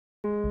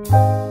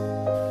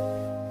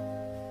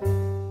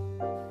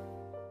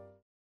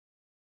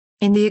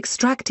In the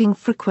extracting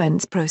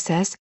frequency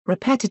process,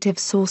 repetitive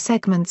source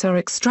segments are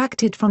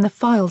extracted from the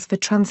files for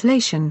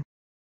translation.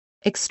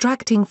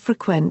 Extracting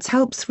frequency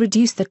helps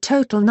reduce the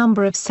total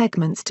number of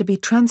segments to be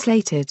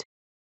translated.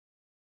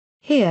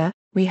 Here,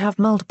 we have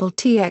multiple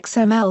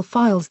TXML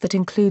files that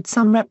include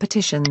some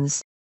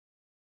repetitions.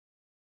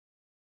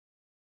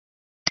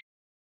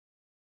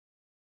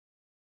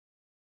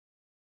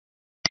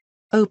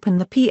 Open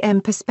the PM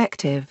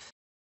perspective.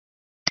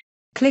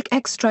 Click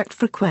Extract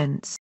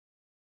Frequency.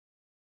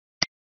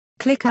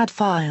 Click Add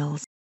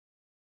Files.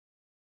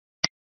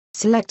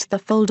 Select the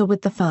folder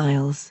with the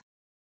files.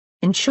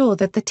 Ensure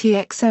that the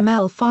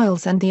TXML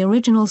files and the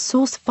original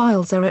source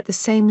files are at the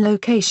same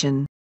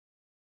location.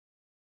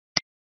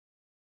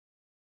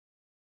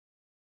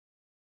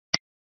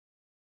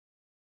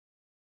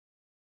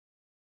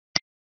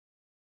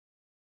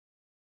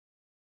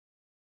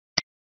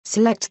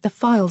 Select the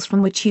files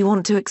from which you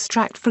want to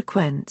extract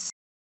frequency.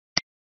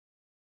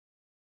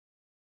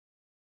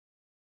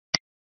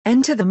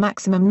 Enter the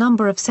maximum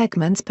number of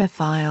segments per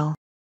file.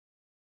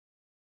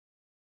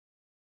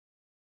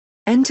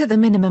 Enter the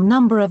minimum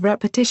number of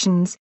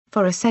repetitions,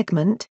 for a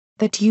segment,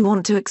 that you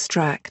want to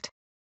extract.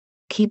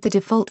 Keep the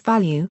default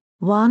value,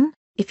 1,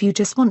 if you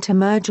just want to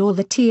merge all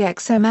the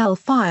TXML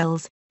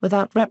files,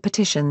 without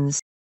repetitions.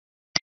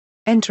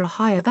 Enter a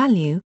higher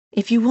value,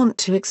 if you want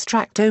to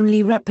extract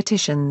only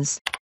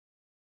repetitions.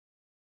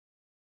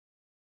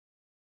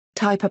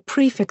 Type a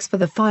prefix for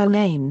the file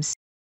names.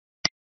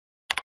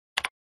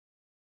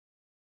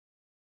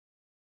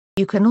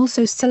 You can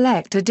also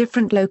select a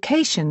different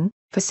location,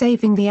 for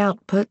saving the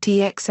output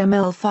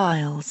TXML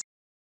files.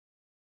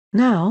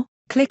 Now,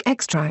 click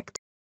Extract.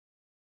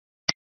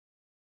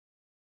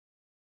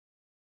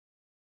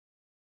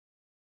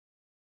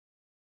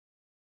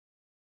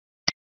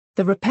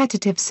 The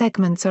repetitive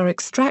segments are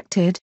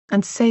extracted,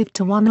 and saved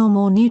to one or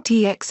more new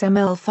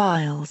TXML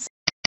files.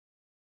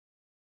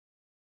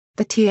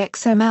 The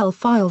TXML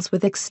files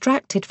with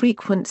extracted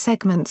frequent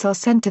segments are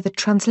sent to the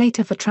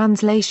translator for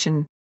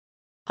translation.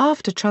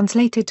 After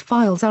translated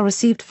files are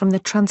received from the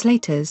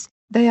translators,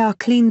 they are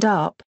cleaned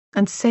up,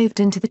 and saved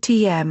into the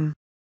TM.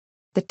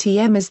 The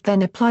TM is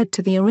then applied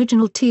to the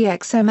original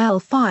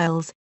TXML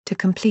files, to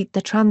complete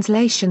the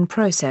translation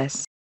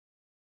process.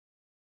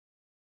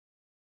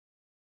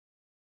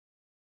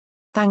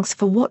 Thanks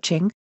for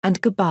watching, and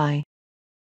goodbye.